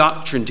Christian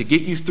doctrine to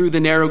get you through the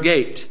narrow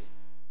gate,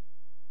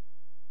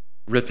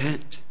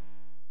 repent.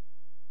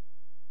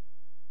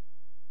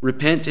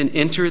 Repent and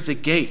enter the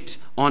gate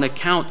on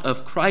account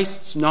of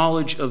Christ's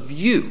knowledge of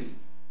you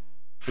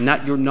and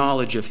not your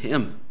knowledge of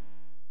him.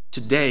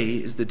 Today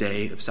is the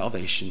day of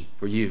salvation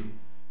for you.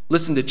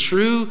 Listen, the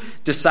true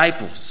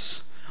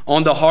disciples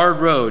on the hard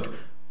road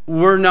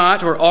were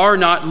not or are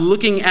not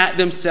looking at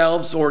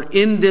themselves or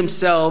in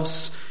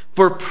themselves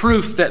for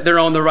proof that they're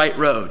on the right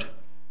road.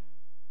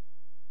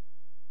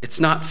 It's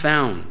not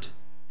found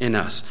in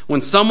us.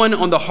 When someone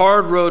on the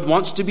hard road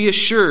wants to be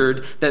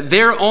assured that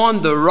they're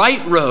on the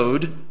right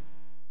road,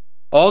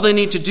 all they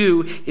need to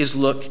do is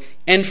look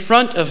in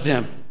front of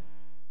them.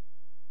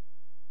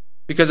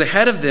 Because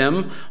ahead of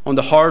them on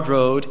the hard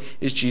road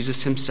is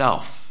Jesus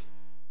himself.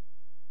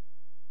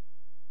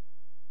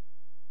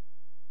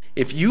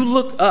 If you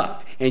look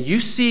up and you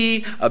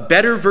see a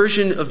better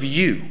version of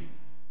you,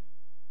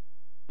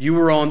 you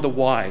are on the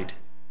wide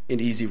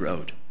and easy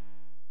road.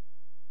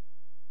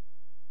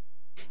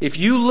 If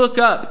you look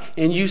up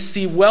and you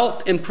see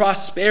wealth and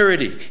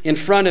prosperity in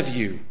front of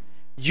you,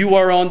 you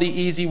are on the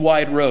easy,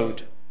 wide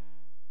road.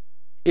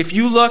 If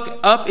you look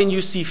up and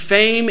you see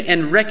fame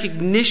and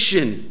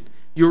recognition,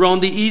 you're on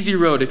the easy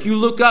road. If you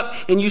look up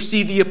and you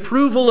see the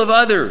approval of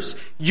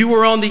others, you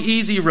are on the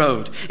easy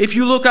road. If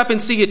you look up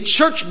and see a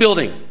church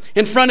building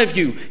in front of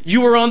you,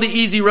 you are on the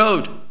easy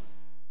road.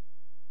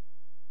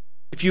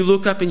 If you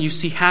look up and you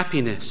see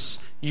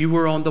happiness, you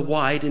are on the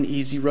wide and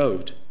easy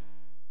road.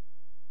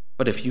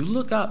 But if you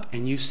look up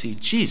and you see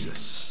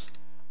Jesus,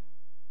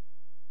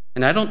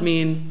 and I don't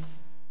mean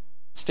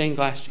stained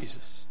glass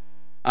Jesus.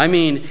 I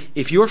mean,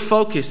 if your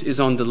focus is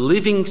on the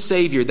living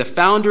Savior, the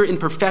founder and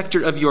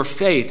perfecter of your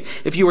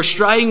faith, if you are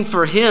striving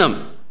for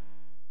him,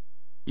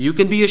 you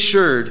can be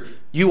assured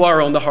you are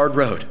on the hard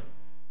road.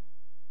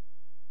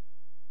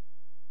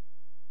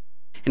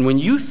 And when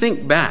you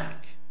think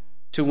back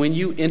to when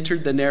you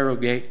entered the narrow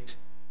gate,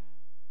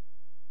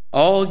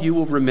 all you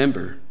will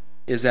remember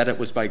is that it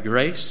was by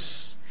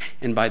grace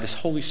and by this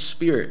Holy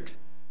Spirit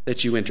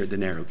that you entered the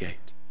narrow gate.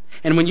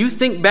 And when you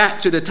think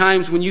back to the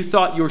times when you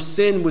thought your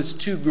sin was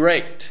too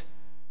great,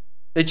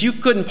 that you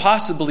couldn't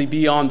possibly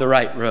be on the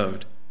right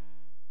road,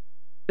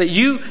 that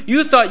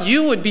you thought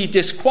you would be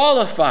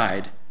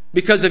disqualified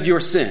because of your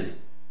sin,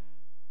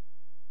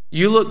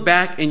 you look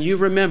back and you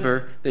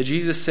remember that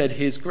Jesus said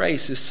his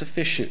grace is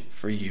sufficient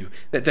for you,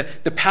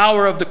 that the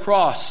power of the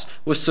cross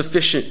was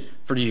sufficient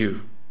for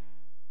you.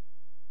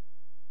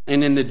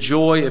 And in the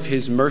joy of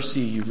his mercy,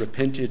 you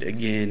repented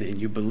again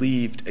and you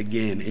believed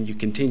again and you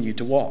continued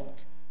to walk.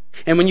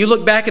 And when you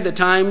look back at the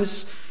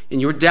times in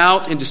your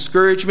doubt and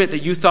discouragement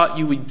that you thought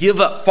you would give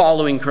up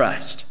following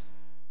Christ,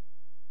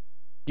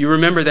 you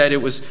remember that it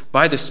was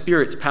by the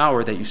Spirit's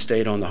power that you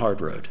stayed on the hard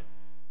road.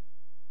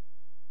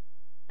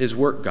 His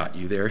work got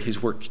you there.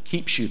 His work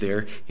keeps you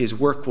there. His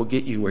work will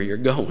get you where you're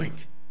going.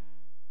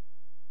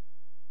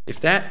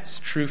 If that's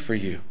true for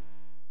you,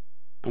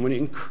 I want to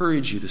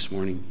encourage you this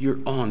morning. You're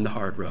on the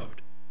hard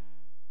road.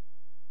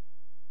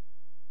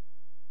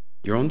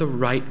 You're on the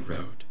right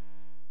road.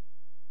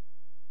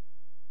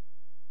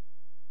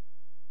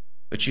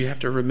 But you have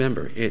to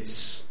remember,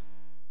 it's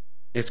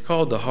It's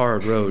called the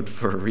hard road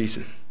for a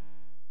reason.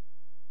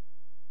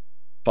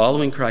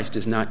 Following Christ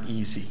is not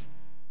easy.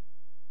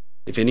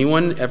 If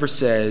anyone ever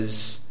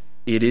says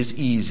it is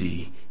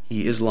easy,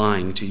 he is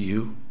lying to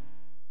you.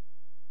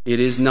 It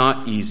is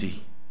not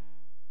easy.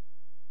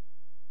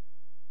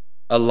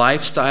 A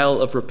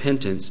lifestyle of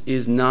repentance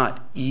is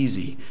not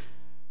easy.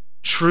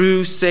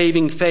 True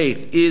saving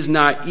faith is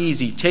not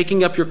easy.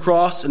 Taking up your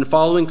cross and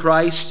following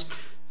Christ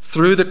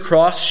through the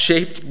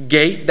cross-shaped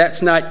gate,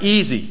 that's not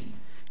easy.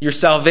 Your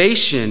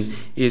salvation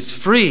is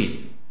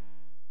free,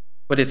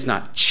 but it's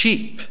not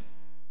cheap.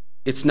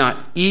 It's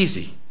not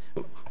easy.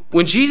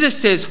 When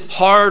Jesus says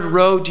hard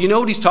road, do you know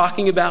what he's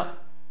talking about?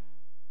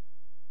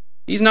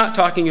 He's not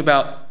talking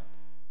about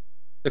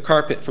the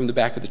carpet from the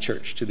back of the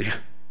church to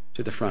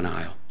the front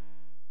aisle.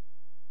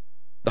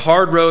 The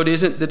hard road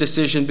isn't the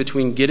decision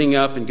between getting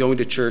up and going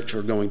to church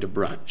or going to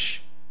brunch.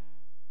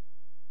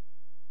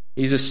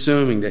 He's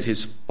assuming that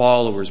his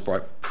followers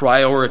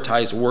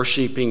prioritize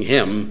worshiping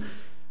him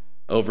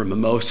over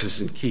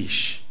mimosas and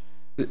quiche.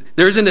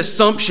 There's an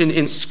assumption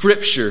in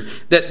Scripture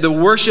that the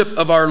worship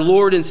of our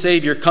Lord and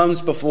Savior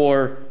comes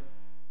before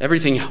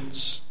everything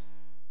else.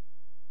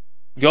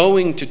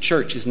 Going to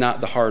church is not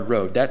the hard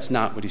road. That's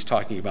not what he's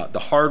talking about. The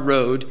hard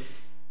road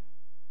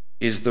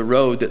is the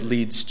road that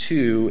leads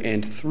to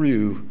and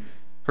through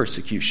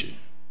persecution.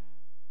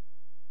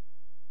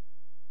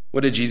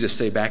 What did Jesus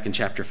say back in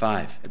chapter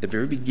 5, at the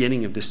very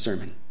beginning of this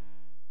sermon?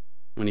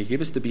 When he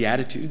gave us the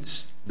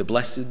Beatitudes, the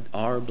blessed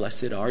are.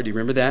 Do you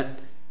remember that?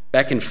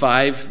 Back in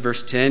 5,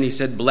 verse 10, he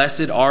said,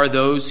 "Blessed are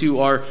those who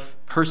are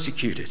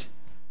persecuted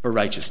for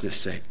righteousness'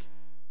 sake,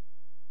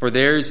 for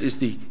theirs is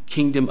the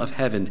kingdom of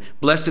heaven.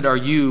 Blessed are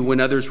you when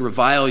others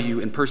revile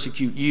you and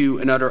persecute you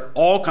and utter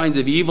all kinds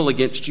of evil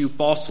against you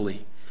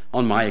falsely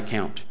on my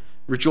account.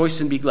 Rejoice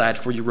and be glad,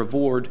 for your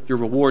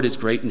reward is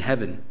great in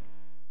heaven.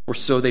 For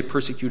so they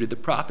persecuted the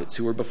prophets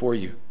who were before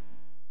you."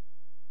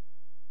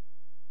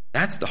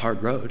 That's the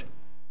hard road.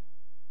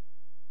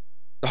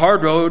 The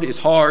hard road is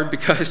hard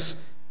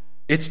because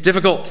it's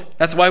difficult.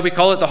 That's why we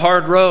call it the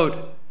hard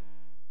road.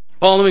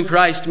 Following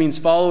Christ means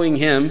following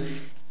him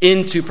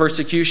into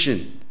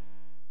persecution.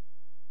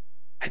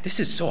 This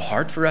is so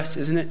hard for us,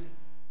 isn't it?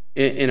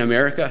 In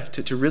America,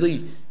 to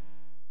really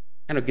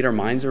kind of get our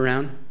minds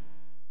around.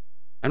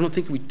 I don't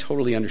think we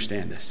totally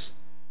understand this.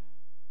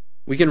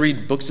 We can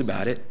read books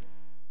about it.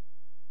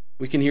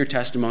 We can hear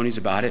testimonies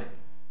about it.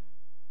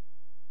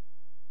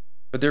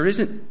 But there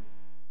isn't,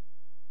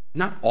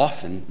 not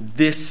often,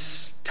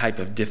 this type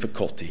of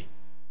difficulty.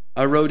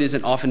 Our road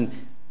isn't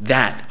often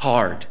that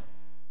hard,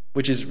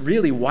 which is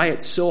really why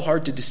it's so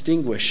hard to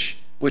distinguish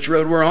which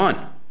road we're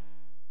on.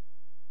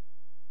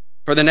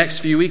 For the next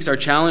few weeks, our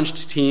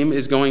challenged team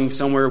is going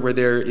somewhere where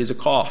there is a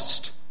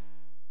cost.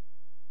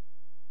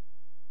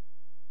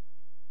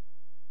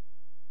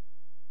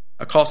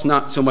 A cost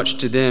not so much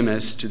to them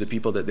as to the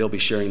people that they'll be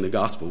sharing the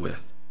gospel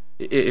with.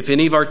 If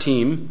any of our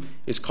team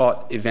is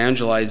caught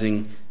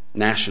evangelizing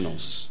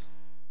nationals,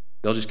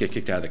 they'll just get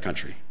kicked out of the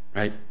country,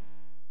 right?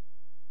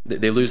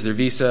 They lose their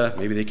visa,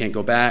 maybe they can't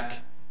go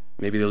back,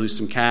 maybe they lose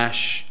some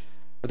cash,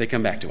 but they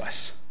come back to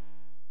us.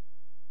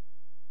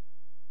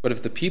 But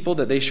if the people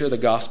that they share the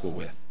gospel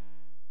with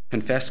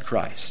confess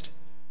Christ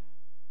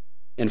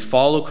and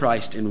follow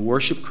Christ and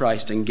worship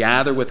Christ and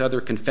gather with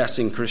other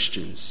confessing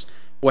Christians,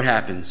 what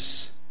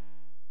happens?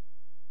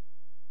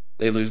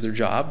 They lose their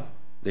job,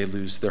 they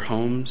lose their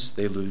homes,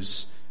 they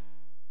lose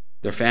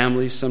their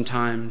families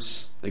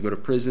sometimes, they go to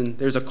prison.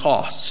 There's a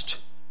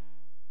cost.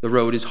 The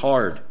road is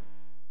hard.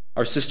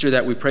 Our sister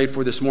that we prayed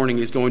for this morning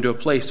is going to a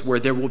place where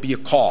there will be a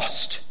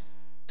cost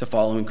to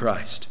following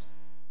Christ,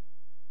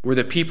 where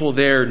the people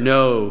there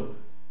know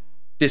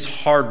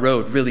this hard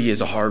road really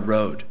is a hard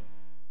road.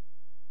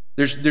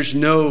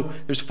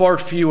 There's far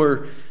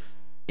fewer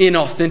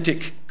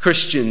inauthentic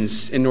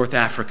Christians in North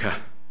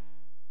Africa.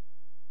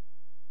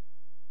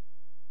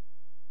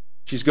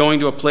 She's going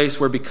to a place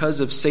where, because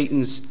of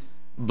Satan's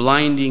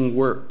blinding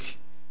work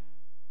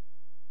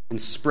and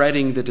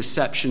spreading the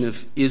deception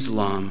of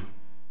Islam,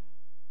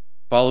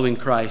 following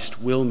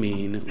Christ will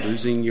mean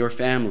losing your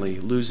family,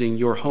 losing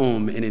your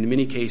home, and in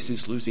many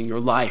cases, losing your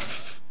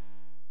life.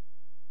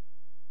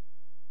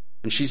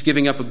 And she's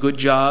giving up a good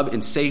job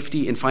and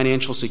safety and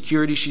financial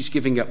security. She's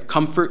giving up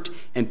comfort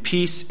and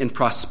peace and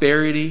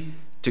prosperity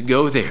to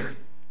go there.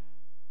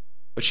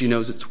 But she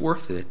knows it's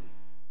worth it,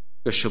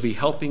 because she'll be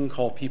helping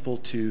call people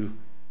to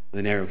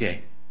the narrow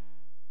gate.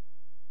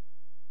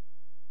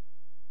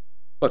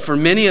 But for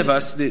many of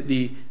us,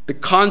 the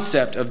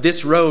concept of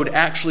this road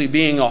actually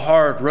being a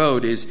hard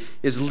road is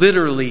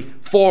literally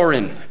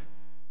foreign.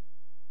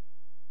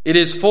 It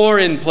is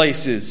foreign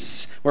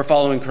places where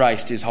following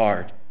Christ is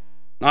hard,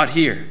 not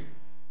here.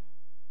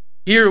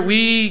 Here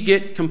we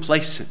get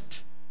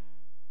complacent.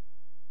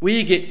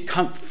 We get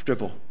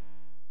comfortable.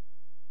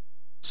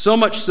 So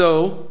much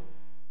so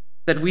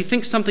that we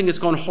think something has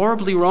gone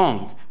horribly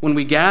wrong when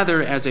we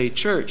gather as a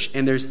church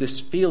and there's this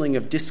feeling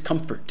of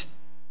discomfort.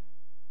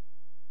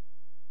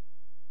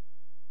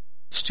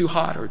 It's too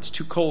hot, or it's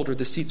too cold, or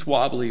the seat's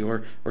wobbly,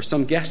 or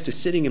some guest is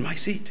sitting in my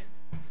seat.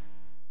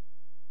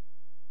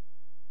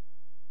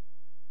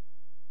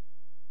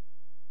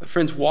 But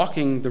friends,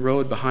 walking the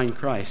road behind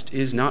Christ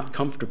is not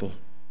comfortable.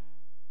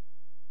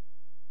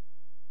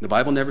 The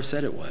Bible never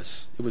said it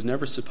was. It was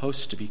never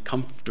supposed to be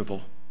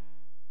comfortable.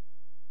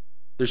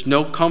 There's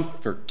no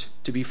comfort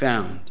to be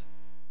found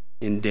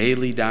in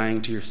daily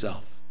dying to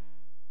yourself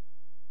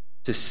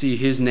to see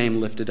his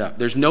name lifted up.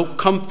 There's no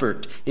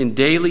comfort in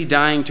daily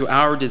dying to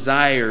our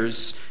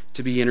desires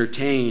to be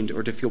entertained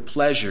or to feel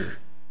pleasure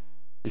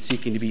and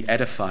seeking to be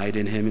edified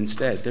in him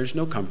instead. There's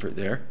no comfort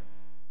there.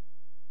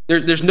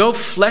 There's no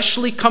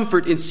fleshly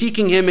comfort in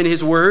seeking him in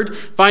his word,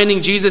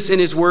 finding Jesus in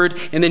his word,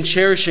 and then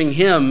cherishing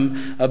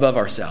him above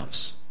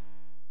ourselves.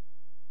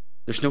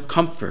 There's no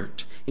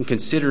comfort in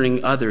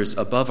considering others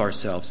above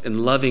ourselves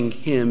and loving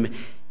him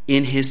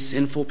in his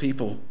sinful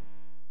people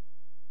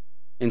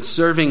and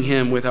serving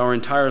him with our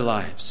entire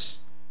lives.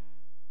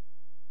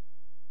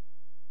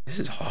 This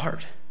is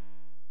hard.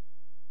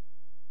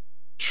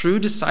 True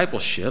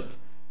discipleship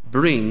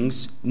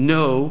brings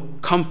no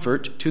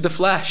comfort to the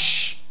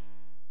flesh.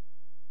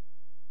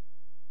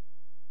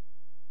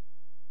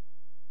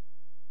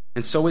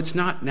 And so it's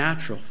not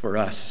natural for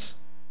us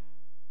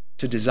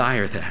to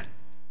desire that.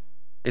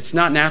 It's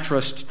not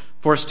natural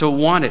for us to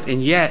want it,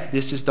 and yet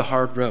this is the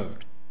hard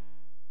road.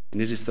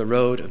 And it is the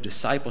road of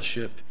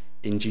discipleship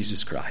in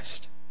Jesus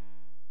Christ.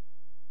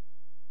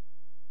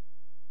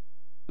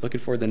 Looking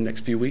forward to the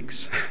next few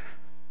weeks.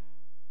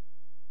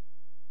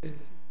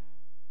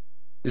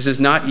 This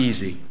is not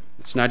easy.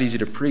 It's not easy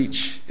to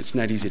preach. It's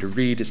not easy to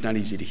read. It's not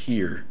easy to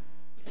hear.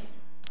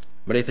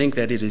 But I think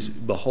that it is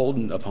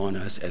beholden upon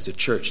us as a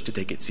church to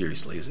take it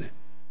seriously, isn't it?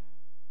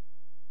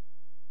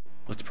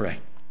 Let's pray.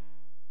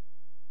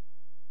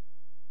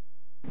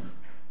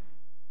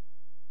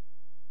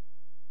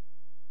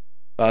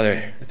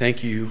 Father,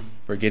 thank you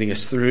for getting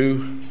us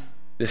through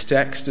this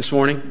text this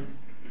morning,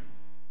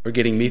 for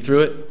getting me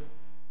through it.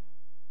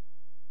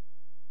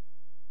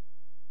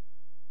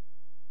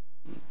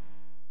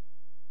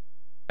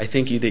 I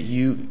thank you that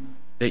you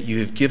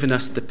have given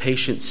us the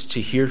patience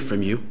to hear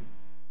from you.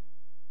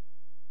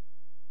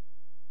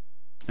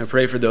 I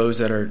pray for those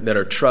that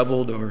are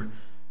troubled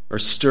or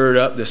stirred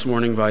up this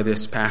morning by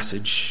this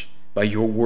passage, by your word.